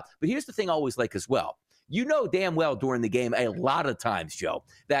this out. But here's the thing I always like as well. You know damn well during the game a lot of times, Joe,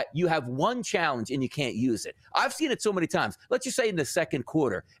 that you have one challenge and you can't use it. I've seen it so many times. Let's just say in the second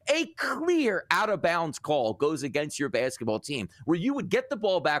quarter, a clear out-of-bounds call goes against your basketball team where you would get the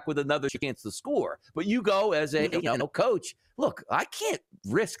ball back with another chance to score. But you go as a coach, look, I can't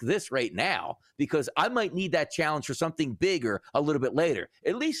risk this right now because I might need that challenge for something bigger a little bit later.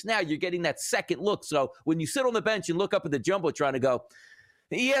 At least now you're getting that second look. So when you sit on the bench and look up at the jumbotron and go,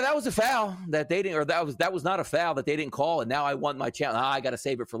 yeah, that was a foul that they didn't, or that was not a foul that they didn't call, and now I want my challenge. I got to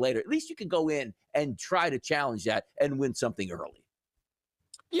save it for later. At least you can go in and try to challenge that and win something early.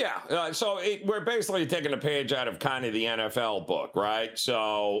 Yeah, so we're basically taking a page out of kind of the NFL book, right?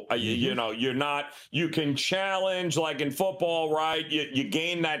 So, you can challenge like in football, right? You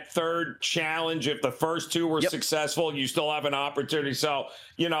gain that third challenge. If the first two were successful, you still have an opportunity. So,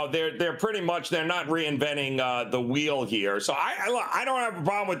 they're pretty much, they're not reinventing the wheel here. So I don't have a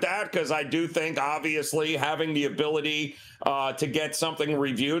problem with that because I do think, obviously, having the ability to get something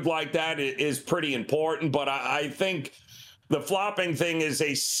reviewed like that is pretty important. But I think the flopping thing is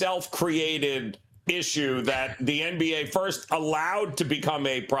a self-created issue that the NBA first allowed to become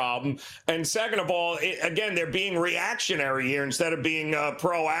a problem. And second of all, again, they're being reactionary here instead of being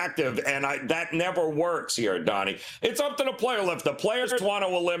proactive. And that never works here, Donnie. It's up to the player. If the players want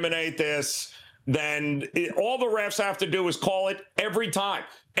to eliminate this, then all the refs have to do is call it every time.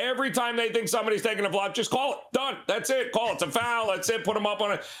 Every time they think somebody's taking a flop, just call it. Done. That's it. Call it. It's a foul. That's it. Put them up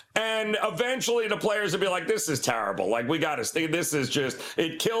on it. And eventually the players will be like, this is terrible. Like, we got to stay. This is just,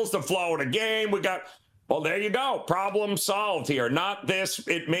 it kills the flow of the game. Well, there you go. Problem solved here. Not this.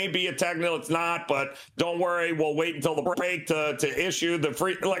 It may be a technical. It's not. But don't worry. We'll wait until the break to issue the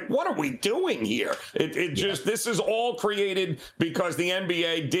free. Like, what are we doing here? This is all created because the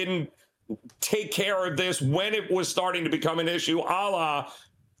NBA didn't take care of this when it was starting to become an issue, a la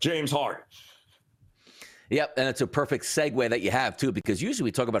James Harden. Yep, and it's a perfect segue that you have, too, because usually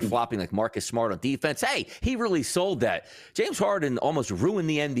we talk about flopping like Marcus Smart on defense. Hey, he really sold that. James Harden almost ruined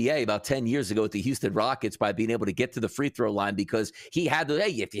the NBA about 10 years ago with the Houston Rockets by being able to get to the free throw line because he had to,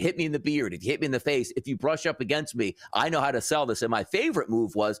 hey, if you hit me in the beard, if you hit me in the face, if you brush up against me, I know how to sell this. And my favorite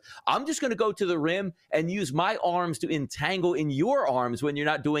move was, I'm just going to go to the rim and use my arms to entangle in your arms when you're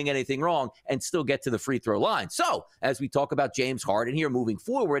not doing anything wrong and still get to the free throw line. So, as we talk about James Harden here moving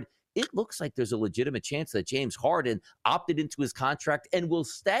forward, it looks like there's a legitimate chance that James Harden opted into his contract and will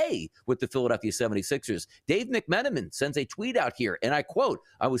stay with the Philadelphia 76ers. Dave McMenamin sends a tweet out here, and I quote,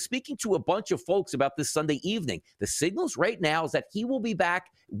 I was speaking to a bunch of folks about this Sunday evening. The signals right now is that he will be back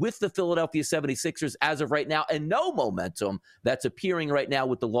with the Philadelphia 76ers as of right now, and no momentum that's appearing right now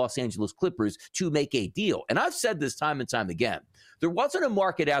with the Los Angeles Clippers to make a deal. And I've said this time and time again. There wasn't a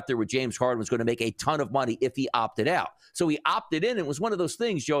market out there where James Harden was going to make a ton of money if he opted out. So he opted in. It was one of those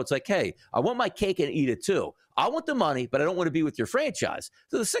things, Joe. It's like, hey, I want my cake and eat it too. I want the money, but I don't want to be with your franchise.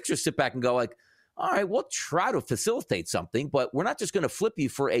 So the Sixers sit back and go like, all right, we'll try to facilitate something, but we're not just going to flip you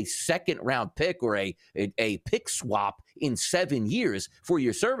for a second-round pick or a pick swap in 7 years for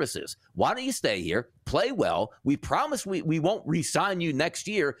your services. Why don't you stay here, play well? We promise we won't re-sign you next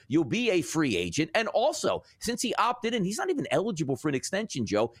year. You'll be a free agent. And also, since he opted in, he's not even eligible for an extension,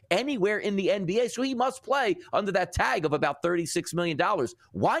 Joe, anywhere in the NBA, so he must play under that tag of about $36 million.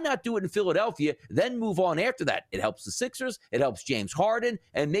 Why not do it in Philadelphia, then move on after that? It helps the Sixers. It helps James Harden.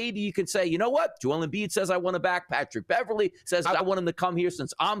 And maybe you can say, you know what? Joel Embiid says I want him back. Patrick Beverley says I want him to come here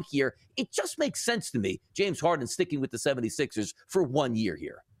since I'm here. It just makes sense to me, James Harden sticking with the 76ers for 1 year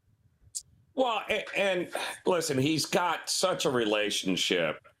here. Well, and listen, he's got such a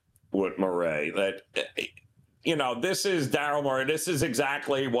relationship with Murray that, you know, this is Daryl Morey. This is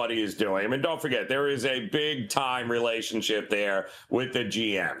exactly what he is doing. I mean, don't forget, there is a big-time relationship there with the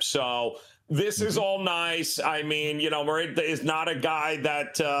GM. So this is all nice. I mean, you know, Murray is not a guy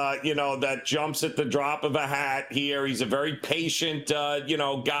that, that jumps at the drop of a hat here. He's a very patient,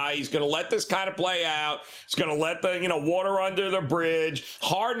 guy. He's going to let this kind of play out. He's going to let the, water under the bridge.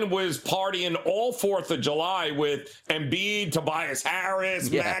 Harden was partying all 4th of July with Embiid, Tobias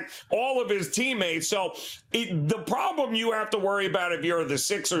Harris, Mac, all of his teammates. So the problem you have to worry about if you're the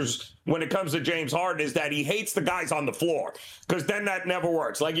Sixers when it comes to James Harden is that he hates the guys on the floor, because then that never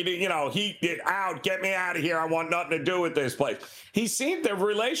works. Like, he out, get me out of here. I want nothing to do with this place. The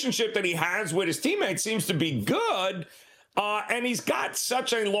relationship that he has with his teammates seems to be good. And he's got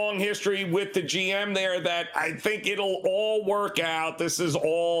such a long history with the GM there that I think it'll all work out. This is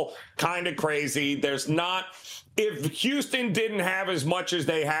all kind of crazy. If Houston didn't have as much as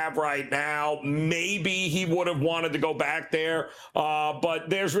they have right now, maybe he would have wanted to go back there. But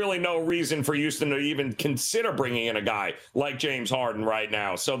there's really no reason for Houston to even consider bringing in a guy like James Harden right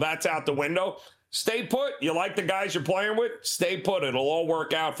now. So that's out the window. Stay put. You like the guys you're playing with? Stay put. It'll all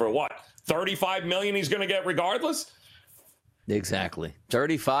work out for what? $35 million he's going to get regardless? Exactly.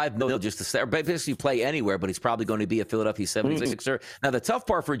 $35 million just to start. Basically play anywhere, but he's probably going to be a Philadelphia 76er. Now, the tough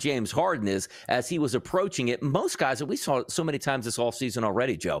part for James Harden is, as he was approaching it, most guys that we saw so many times this offseason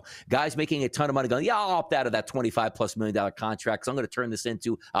already, Joe, guys making a ton of money going, yeah, I'll opt out of that $25+ million contract, so I'm going to turn this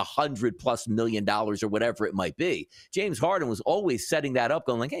into $100+ million or whatever it might be. James Harden was always setting that up,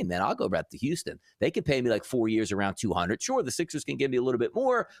 going like, hey, man, I'll go back to Houston. They can pay me like 4 years around $200. Sure, the Sixers can give me a little bit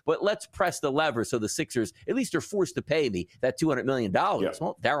more, but let's press the lever so the Sixers at least are forced to pay me that $200 million. Yeah.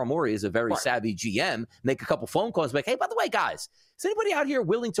 Well, Daryl Morey is a very savvy GM. Make a couple phone calls, like, hey, by the way, guys, is anybody out here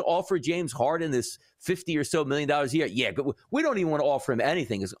willing to offer James Harden this $50 or so million a year? Yeah, but we don't even want to offer him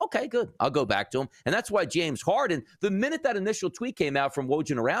anything. It's okay, good. I'll go back to him. And that's why James Harden, the minute that initial tweet came out from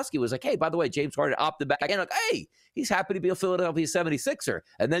Wojnarowski, was like, hey, by the way, James Harden opted back. And like, hey, he's happy to be a Philadelphia 76er.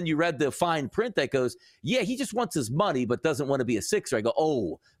 And then you read the fine print that goes, yeah, he just wants his money, but doesn't want to be a Sixer. I go,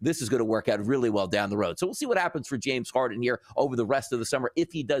 oh, this is going to work out really well down the road. So we'll see what happens for James Harden here over the rest of the summer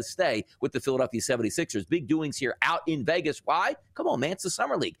if he does stay with the Philadelphia 76ers. Big doings here out in Vegas. Why? Come on, man, it's the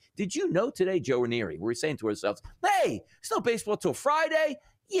Summer League. Did you know today, Joe Raineri, we were saying to ourselves, hey, it's no baseball till Friday.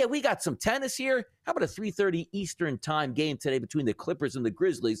 Yeah, we got some tennis here. How about a 3:30 Eastern time game today between the Clippers and the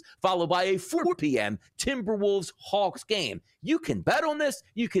Grizzlies, followed by a 4 p.m. Timberwolves-Hawks game? You can bet on this.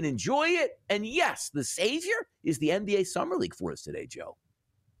 You can enjoy it. And yes, the savior is the NBA Summer League for us today, Joe.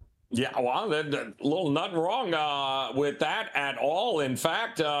 Yeah, well, there's a little nothing wrong with that at all. In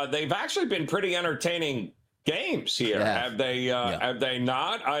fact, they've actually been pretty entertaining games here. Yeah. Have they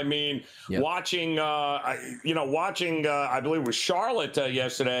not? I mean, watching I believe it was Charlotte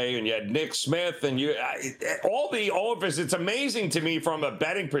yesterday, and you had Nick Smith, and all of us. It's amazing to me from a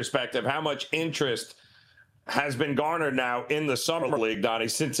betting perspective how much interest has been garnered now in the Summer League, Donnie,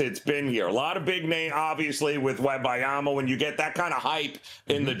 since it's been here. A lot of big name, obviously, with Wembanyama. When you get that kind of hype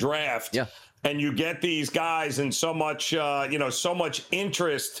in the draft, and you get these guys and so much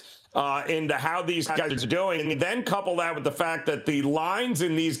interest into how these guys are doing, and then couple that with the fact that the lines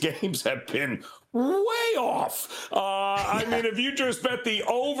in these games have been way off. I mean, if you just bet the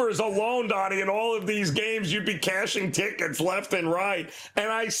overs alone, Donnie, in all of these games, you'd be cashing tickets left and right.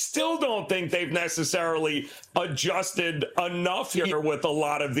 And I still don't think they've necessarily adjusted enough here with a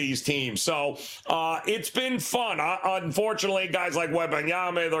lot of these teams. So it's been fun. Unfortunately, guys like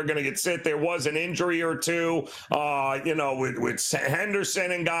Wembanyama, they're going to get sit. There was an injury or two, with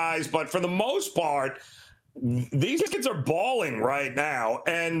Henderson and guys. But for the most part, these kids are balling right now,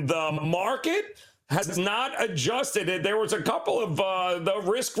 and the market has not adjusted. There was a couple of the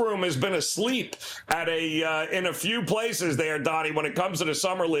risk room has been asleep in a few places there, Donnie. When it comes to the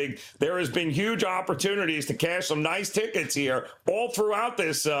Summer League, there has been huge opportunities to cash some nice tickets here all throughout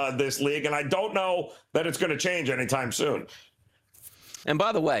this league, and I don't know that it's going to change anytime soon. And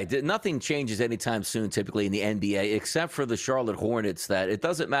by the way, nothing changes anytime soon, typically in the NBA, except for the Charlotte Hornets, that it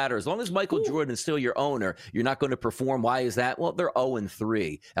doesn't matter. As long as Michael Jordan is still your owner, you're not going to perform. Why is that? Well, they're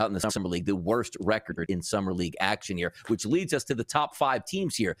 0-3 out in the Summer League, the worst record in Summer League action here, which leads us to the top 5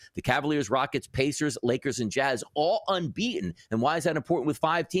 teams here. The Cavaliers, Rockets, Pacers, Lakers, and Jazz, all unbeaten. And why is that important with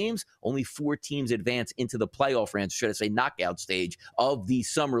 5 teams? Only 4 teams advance into the playoff range, should I say knockout stage of the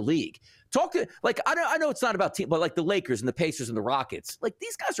Summer League. I know it's not about team, but like the Lakers and the Pacers and the Rockets, like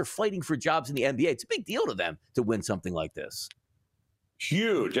these guys are fighting for jobs in the NBA. It's a big deal to them to win something like this.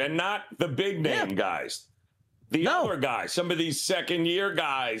 Huge, and not the big name guys. The other guys, some of these second-year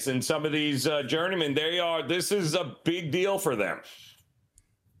guys and some of these journeymen, this is a big deal for them.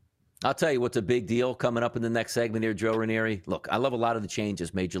 I'll tell you what's a big deal coming up in the next segment here, Joe Raineri. Look, I love a lot of the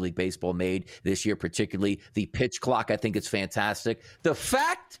changes Major League Baseball made this year, particularly the pitch clock. I think it's fantastic. The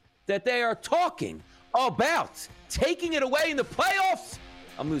fact that they are talking about taking it away in the playoffs,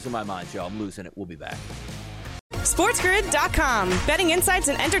 I'm losing my mind, Joe. I'm losing it. We'll be back. SportsGrid.com. Betting insights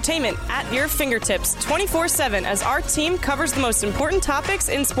and entertainment at your fingertips 24/7 as our team covers the most important topics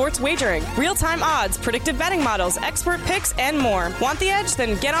in sports wagering. Real-time odds, predictive betting models, expert picks, and more. Want the edge?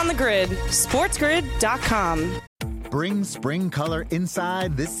 Then get on the grid. SportsGrid.com. Bring spring color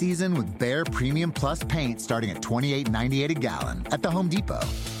inside this season with Behr Premium Plus paint starting at $28.98 a gallon at the Home Depot.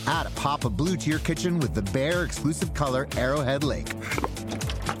 Add a pop of blue to your kitchen with the Behr exclusive color Arrowhead Lake.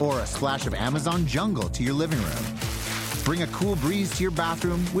 Or a splash of Amazon Jungle to your living room. Bring a cool breeze to your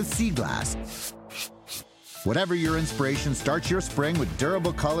bathroom with Sea Glass. Whatever your inspiration, start your spring with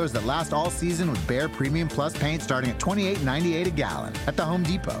durable colors that last all season with Behr Premium Plus paint starting at $28.98 a gallon at the Home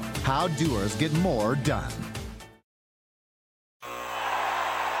Depot. How doers get more done.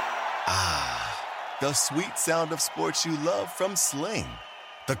 The sweet sound of sports you love from Sling.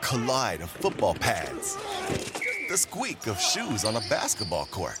 The collide of football pads. The squeak of shoes on a basketball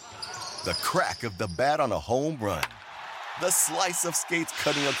court. The crack of the bat on a home run. The slice of skates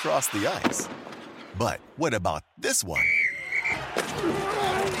cutting across the ice. But what about this one?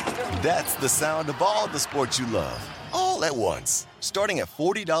 That's the sound of all the sports you love, all at once. Starting at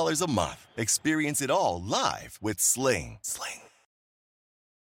 $40 a month. Experience it all live with Sling.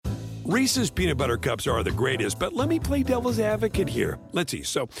 Reese's peanut butter cups are the greatest, but let me play devil's advocate here. Let's see.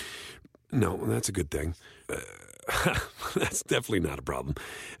 So, no, that's a good thing. That's definitely not a problem.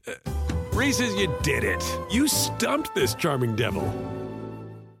 Reese's, you did it. You stumped this charming devil.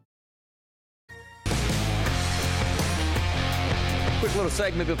 Quick little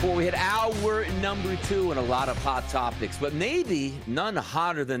segment before we hit hour number 2 and a lot of hot topics, but maybe none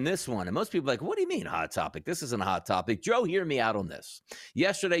hotter than this one. And most people are like, what do you mean hot topic? This isn't a hot topic. Joe, hear me out on this.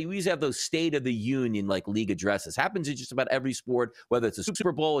 Yesterday, we used to have those State of the Union like league addresses. Happens in just about every sport, whether it's a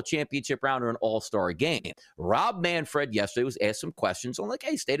Super Bowl, a championship round, or an all-star game. Rob Manfred yesterday was asked some questions on like,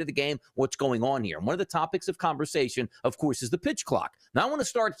 hey, state of the game, what's going on here? And one of the topics of conversation, of course, is the pitch clock. Now I want to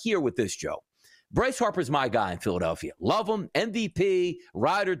start here with this, Joe. Bryce Harper's my guy in Philadelphia. Love him, MVP,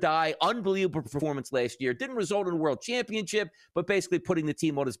 ride or die, unbelievable performance last year. Didn't result in a world championship, but basically putting the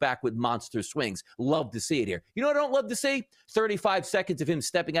team on his back with monster swings. Love to see it here. You know what I don't love to see? 35 seconds of him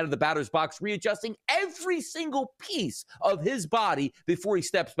stepping out of the batter's box, readjusting every single piece of his body before he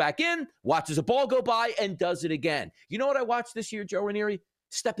steps back in, watches a ball go by, and does it again. You know what I watched this year, Joe Raineri?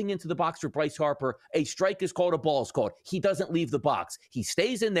 Stepping into the box for Bryce Harper, a strike is called, a ball is called. He doesn't leave the box. He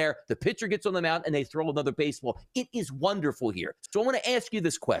stays in there. The pitcher gets on the mound, and they throw another baseball. It is wonderful here. So I want to ask you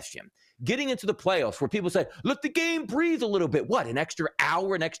this question. Getting into the playoffs where people say, let the game breathe a little bit. What, an extra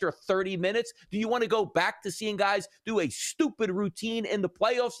hour, an extra 30 minutes? Do you want to go back to seeing guys do a stupid routine in the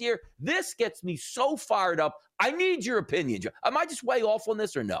playoffs here? This gets me so fired up. I need your opinion, Joe. Am I just way off on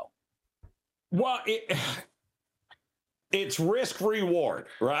this or no? Well, it's risk reward,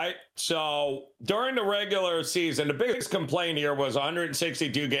 right? So during the regular season, the biggest complaint here was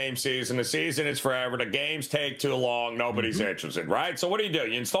 162 game season. The season is forever. The games take too long. Nobody's interested, right? So what do? You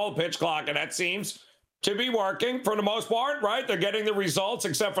install a pitch clock, and that seems to be working for the most part, right? They're getting the results,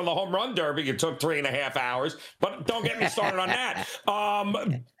 except for the home run derby. It took 3.5 hours, but don't get me started on that.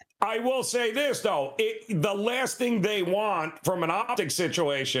 I will say this, though. The last thing they want from an optic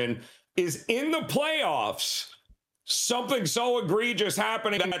situation is in the playoffs, something so egregious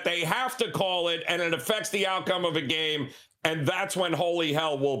happening that they have to call it, and it affects the outcome of a game, and that's when holy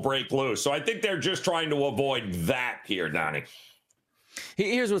hell will break loose. So I think they're just trying to avoid that here, Donnie.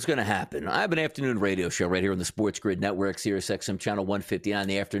 Here's what's going to happen. I have an afternoon radio show right here on the Sports Grid Network, Sirius XM Channel 159 in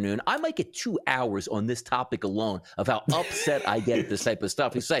the afternoon. I might get 2 hours on this topic alone of how upset I get at this type of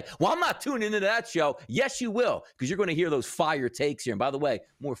stuff. You say, well, I'm not tuning into that show. Yes, you will, because you're going to hear those fire takes here. And by the way,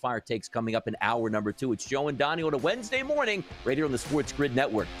 more fire takes coming up in hour number 2. It's Joe and Donnie on a Wednesday morning right here on the Sports Grid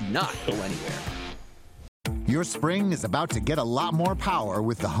Network. Do not go anywhere. Your spring is about to get a lot more power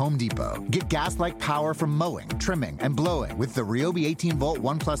with the Home Depot. Get gas-like power from mowing, trimming, and blowing with the Ryobi 18-volt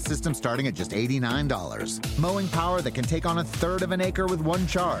ONE+ system starting at just $89. Mowing power that can take on 1/3 of an acre with one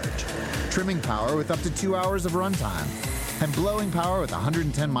charge. Trimming power with up to 2 hours of runtime. And blowing power with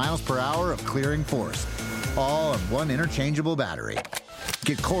 110 miles per hour of clearing force. All on one interchangeable battery.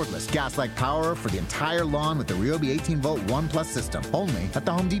 Get cordless gas-like power for the entire lawn with the Ryobi 18-volt ONE+ system. Only at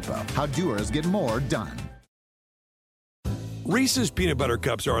the Home Depot. How doers get more done. Reese's peanut butter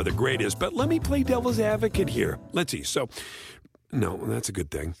cups are the greatest, but let me play devil's advocate here. Let's see. So, no, that's a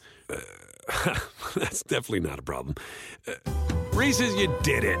good thing. That's definitely not a problem. Reese's, you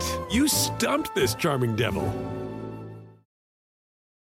did it. You stumped this charming devil.